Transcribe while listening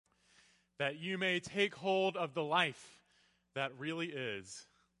that you may take hold of the life that really is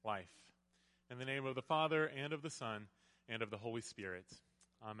life. In the name of the Father, and of the Son, and of the Holy Spirit.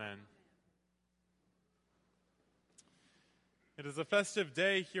 Amen. It is a festive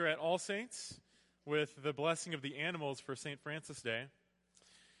day here at All Saints with the blessing of the animals for St. Francis Day.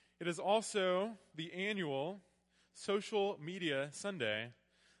 It is also the annual Social Media Sunday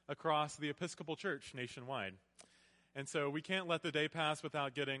across the Episcopal Church nationwide. And so we can't let the day pass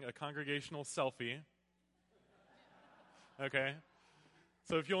without getting a congregational selfie. Okay?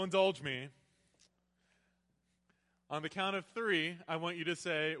 So if you'll indulge me, on the count of 3, I want you to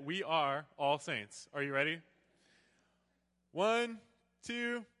say, "We are All Saints." Are you ready? 1,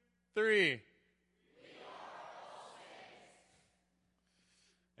 2, 3. We are all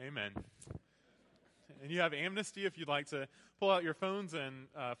saints. Amen. And you have amnesty if you'd like to pull out your phones and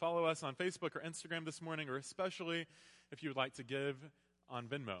follow us on Facebook or Instagram this morning, or especially if you would like to give on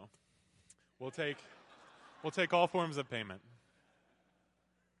Venmo. We'll take all forms of payment.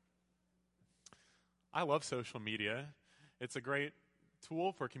 I love social media. It's a great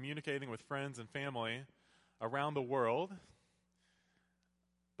tool for communicating with friends and family around the world.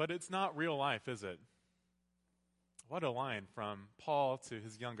 But it's not real life, is it? What a line from Paul to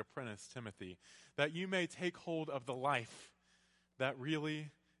his young apprentice, Timothy. That you may take hold of the life that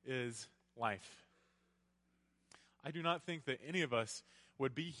really is life. I do not think that any of us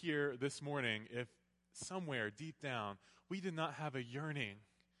would be here this morning if somewhere deep down we did not have a yearning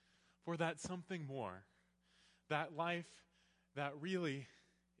for that something more. That life that really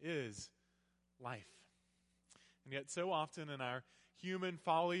is life. And yet so often in our human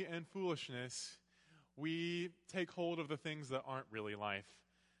folly and foolishness, we take hold of the things that aren't really life,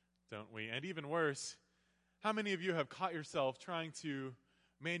 don't we? And even worse, how many of you have caught yourself trying to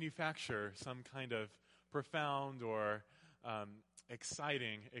manufacture some kind of profound or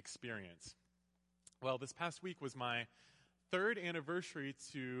exciting experience? Well, this past week was my 3rd anniversary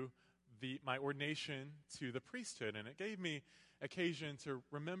to my ordination to the priesthood, and it gave me occasion to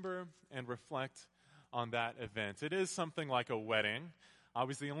remember and reflect on that event. It is something like a wedding. I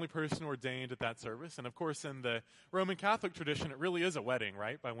was the only person ordained at that service, and of course in the Roman Catholic tradition, it really is a wedding,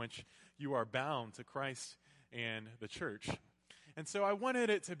 right, by which you are bound to Christ and the church. And so I wanted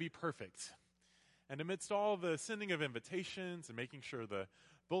it to be perfect. And amidst all the sending of invitations and making sure the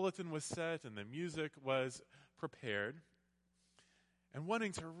bulletin was set and the music was prepared, and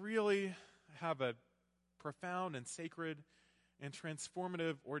wanting to really have a profound and sacred and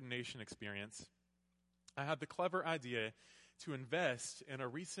transformative ordination experience, I had the clever idea to invest in a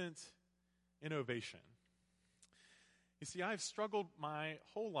recent innovation. You see, I've struggled my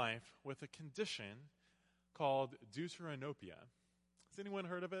whole life with a condition called deuteranopia. Has anyone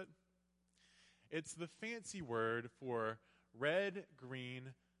heard of it? It's the fancy word for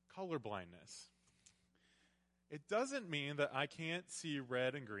red-green colorblindness. It doesn't mean that I can't see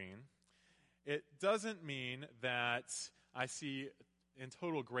red and green. It doesn't mean that I see in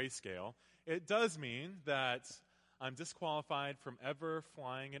total grayscale. It does mean that I'm disqualified from ever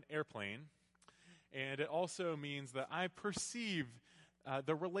flying an airplane. And it also means that I perceive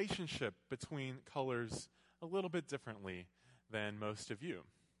the relationship between colors a little bit differently than most of you.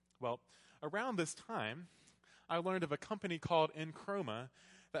 Well, around this time, I learned of a company called Enchroma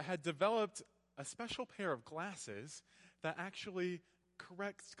that had developed a special pair of glasses that actually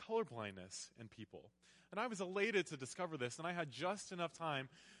corrects colorblindness in people. And I was elated to discover this, and I had just enough time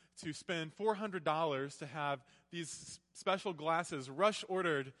to spend $400 to have these special glasses rush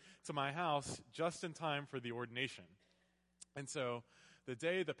ordered to my house just in time for the ordination. And so the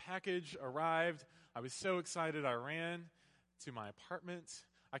day the package arrived, I was so excited I ran to my apartment.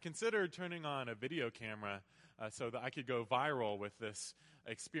 I considered turning on a video camera so that I could go viral with this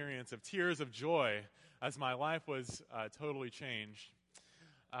experience of tears of joy as my life was totally changed.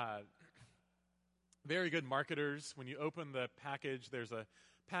 Very good marketers. When you open the package, there's a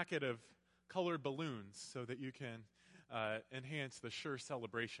packet of colored balloons so that you can enhance the sure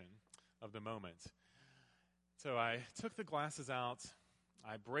celebration of the moment. So I took the glasses out.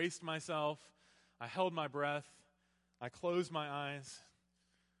 I braced myself. I held my breath. I closed my eyes.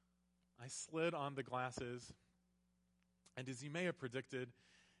 I slid on the glasses. And as you may have predicted,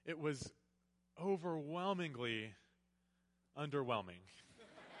 it was overwhelmingly underwhelming.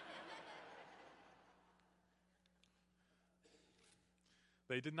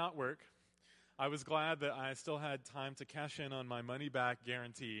 They did not work. I was glad that I still had time to cash in on my money-back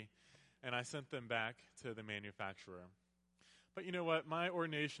guarantee, and I sent them back to the manufacturer. But you know what? My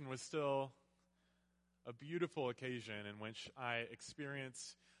ordination was still a beautiful occasion in which I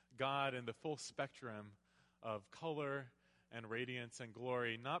experienced God in the full spectrum of color and radiance and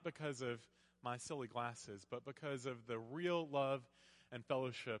glory, not because of my silly glasses, but because of the real love and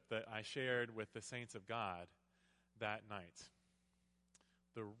fellowship that I shared with the saints of God that night.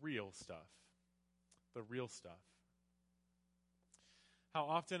 The real stuff. The real stuff. How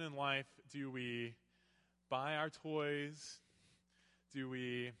often in life do we buy our toys? Do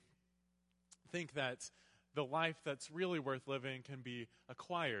we think that the life that's really worth living can be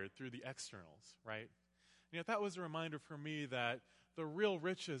acquired through the externals, right? And yet that was a reminder for me that the real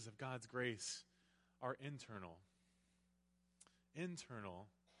riches of God's grace are internal. Internal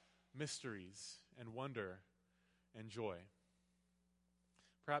mysteries and wonder and joy.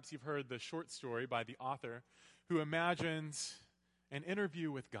 Perhaps you've heard the short story by the author who imagines an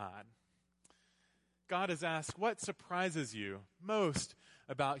interview with God. God is asked, "What surprises you most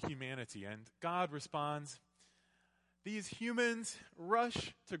about humanity?" And God responds, "These humans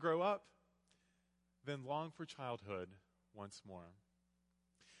rush to grow up, then long for childhood once more.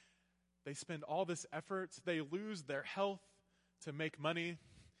 They spend all this effort, they lose their health to make money,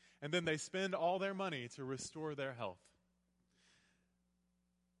 and then they spend all their money to restore their health.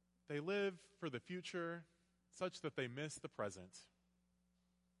 They live for the future such that they miss the present.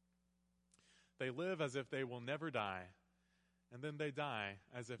 They live as if they will never die, and then they die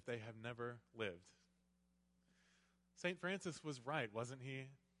as if they have never lived." St. Francis was right, wasn't he?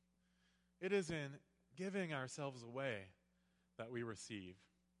 It is in giving ourselves away that we receive.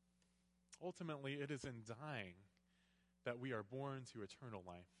 Ultimately, it is in dying that we are born to eternal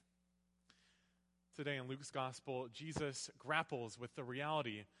life. Today in Luke's Gospel, Jesus grapples with the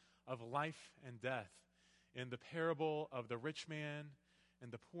reality of life and death in the parable of the rich man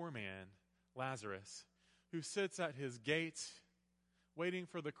and the poor man, Lazarus, who sits at his gate waiting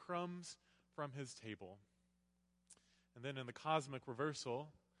for the crumbs from his table. And then in the cosmic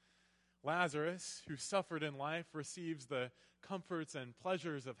reversal, Lazarus, who suffered in life, receives the comforts and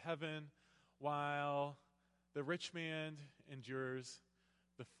pleasures of heaven, while the rich man endures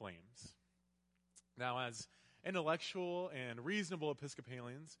the flames. Now, as intellectual and reasonable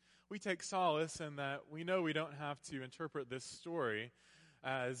Episcopalians, we take solace in that we know we don't have to interpret this story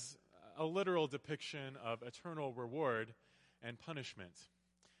as a literal depiction of eternal reward and punishment.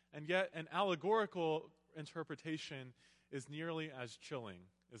 And yet, an allegorical interpretation is nearly as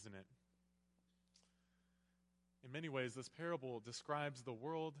chilling, isn't it? In many ways, this parable describes the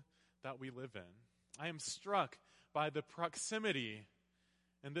world that we live in. I am struck by the proximity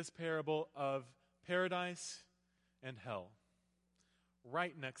in this parable of paradise and hell,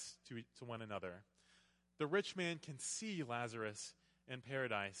 right next to one another. The rich man can see Lazarus in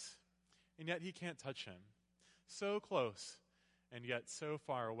paradise, and yet he can't touch him. So close, and yet so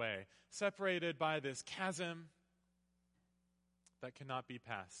far away, separated by this chasm that cannot be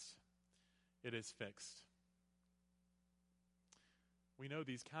passed. It is fixed. We know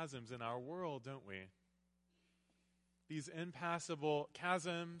these chasms in our world, don't we? These impassable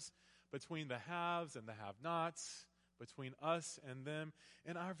chasms between the haves and the have-nots, between us and them.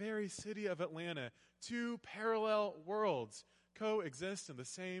 In our very city of Atlanta, two parallel worlds coexist in the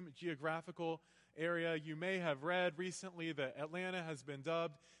same geographical area. You may have read recently that Atlanta has been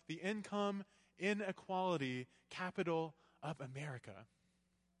dubbed the income inequality capital of America.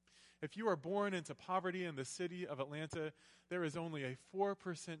 If you are born into poverty in the city of Atlanta, there is only a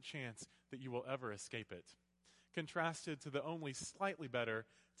 4% chance that you will ever escape it, contrasted to the only slightly better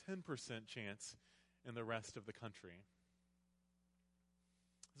 10% chance in the rest of the country.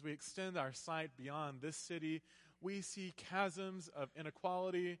 As we extend our sight beyond this city, we see chasms of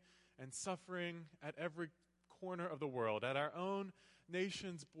inequality and suffering at every corner of the world, at our own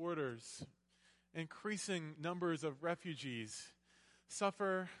nation's borders. Increasing numbers of refugees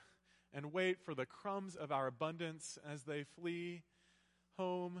suffer and wait for the crumbs of our abundance as they flee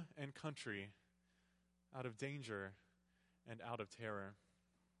home and country out of danger and out of terror.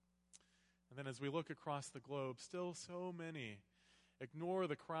 And then as we look across the globe, still so many ignore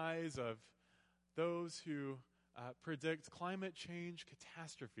the cries of those who predict climate change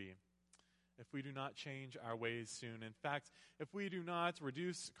catastrophe if we do not change our ways soon. In fact, if we do not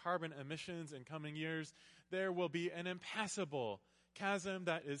reduce carbon emissions in coming years, there will be an impassable chasm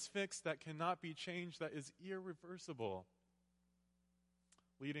that is fixed, that cannot be changed, that is irreversible,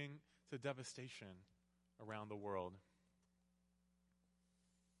 leading to devastation around the world.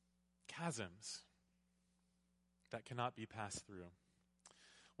 Chasms that cannot be passed through.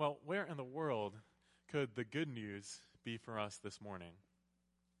 Well, where in the world could the good news be for us this morning?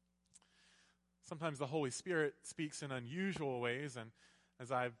 Sometimes the Holy Spirit speaks in unusual ways, and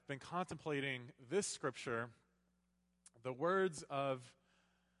as I've been contemplating this scripture, the words of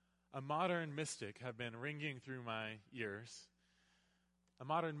a modern mystic have been ringing through my ears. A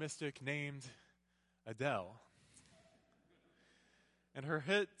modern mystic named Adele. And her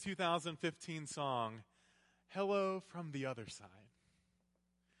hit 2015 song, Hello from the Other Side.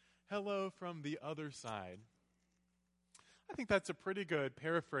 Hello from the other side. I think that's a pretty good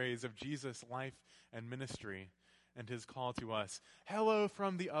paraphrase of Jesus' life and ministry and his call to us. Hello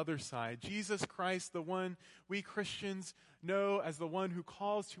from the other side. Jesus Christ, the one we Christians know as the one who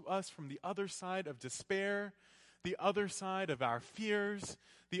calls to us from the other side of despair, the other side of our fears,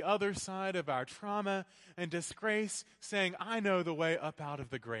 the other side of our trauma and disgrace, saying, I know the way up out of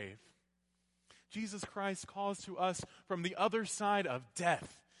the grave. Jesus Christ calls to us from the other side of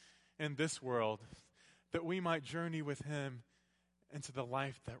death in this world, that we might journey with him into the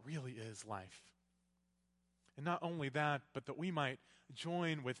life that really is life. And not only that, but that we might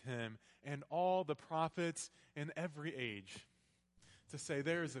join with him and all the prophets in every age to say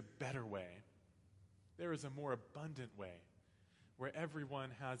there is a better way. There is a more abundant way where everyone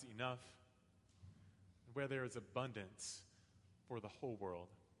has enough, where there is abundance for the whole world.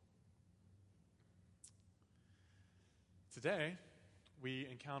 Today, we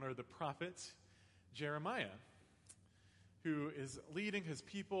encounter the prophet Jeremiah, who is leading his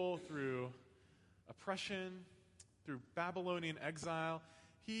people through oppression, through Babylonian exile.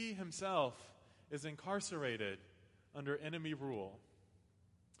 He himself is incarcerated under enemy rule.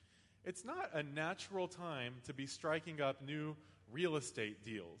 It's not a natural time to be striking up new real estate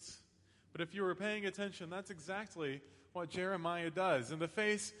deals. But if you were paying attention, that's exactly what Jeremiah does. In the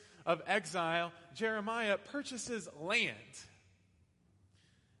face of exile, Jeremiah purchases land.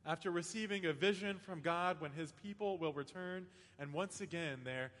 After receiving a vision from God when his people will return, and once again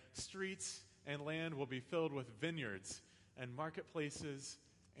their streets and land will be filled with vineyards and marketplaces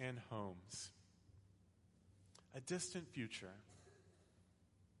and homes. A distant future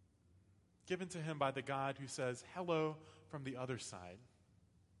given to him by the God who says, hello from the other side.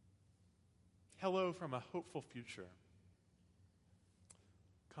 Hello from a hopeful future.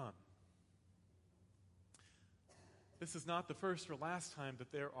 Come. This is not the first or last time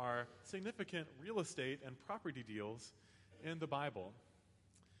that there are significant real estate and property deals in the Bible.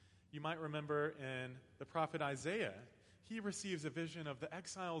 You might remember in the prophet Isaiah, he receives a vision of the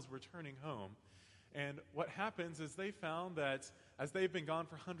exiles returning home. And what happens is they found that as they've been gone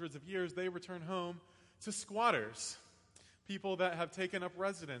for hundreds of years, they return home to squatters, people that have taken up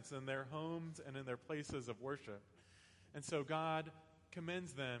residence in their homes and in their places of worship. And so God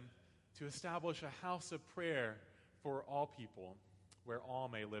commends them to establish a house of prayer for all people, where all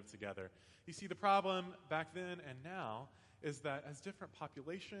may live together. You see, the problem back then and now is that as different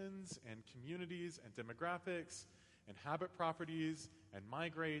populations and communities and demographics inhabit properties and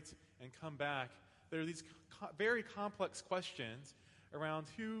migrate and come back, there are these very complex questions around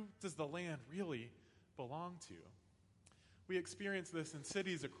who does the land really belong to. We experience this in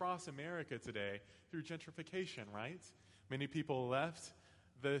cities across America today through gentrification, right? Many people left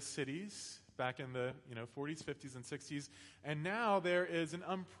the cities back in the 40s, 50s, and 60s. And now there is an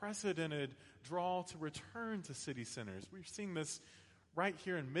unprecedented draw to return to city centers. We're seeing this right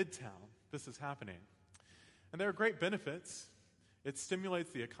here in Midtown. This is happening. And there are great benefits. It stimulates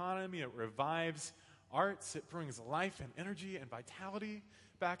the economy. It revives arts. It brings life and energy and vitality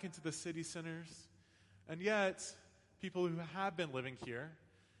back into the city centers. And yet, people who have been living here,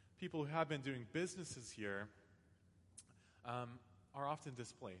 people who have been doing businesses here, are often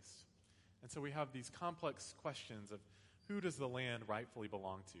displaced. And so we have these complex questions of who does the land rightfully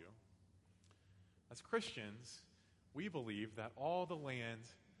belong to? As Christians, we believe that all the land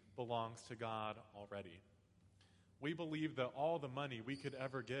belongs to God already. We believe that all the money we could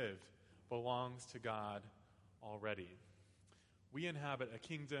ever give belongs to God already. We inhabit a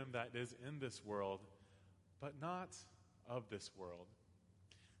kingdom that is in this world, but not of this world.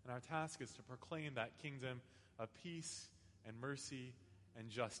 And our task is to proclaim that kingdom of peace and mercy and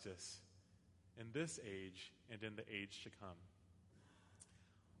justice in this age and in the age to come.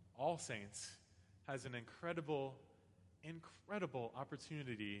 All Saints has an incredible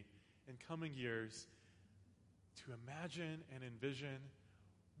opportunity in coming years to imagine and envision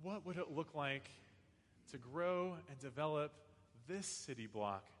what would it look like to grow and develop this city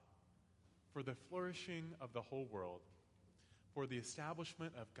block for the flourishing of the whole world, for the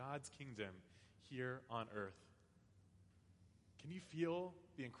establishment of God's kingdom here on earth. Can you feel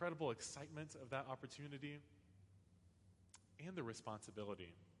the incredible excitement of that opportunity and the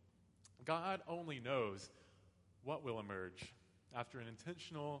responsibility? God only knows what will emerge after an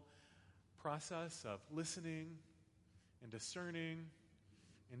intentional process of listening and discerning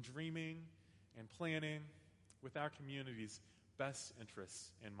and dreaming and planning with our communities best interests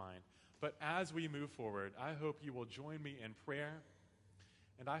in mind. But as we move forward, I hope you will join me in prayer,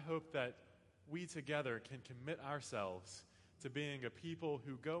 and I hope that we together can commit ourselves to being a people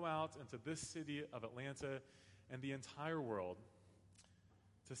who go out into this city of Atlanta and the entire world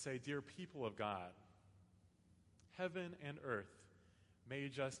to say, dear people of God, heaven and earth may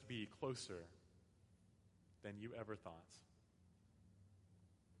just be closer than you ever thought.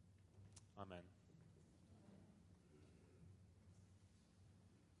 Amen.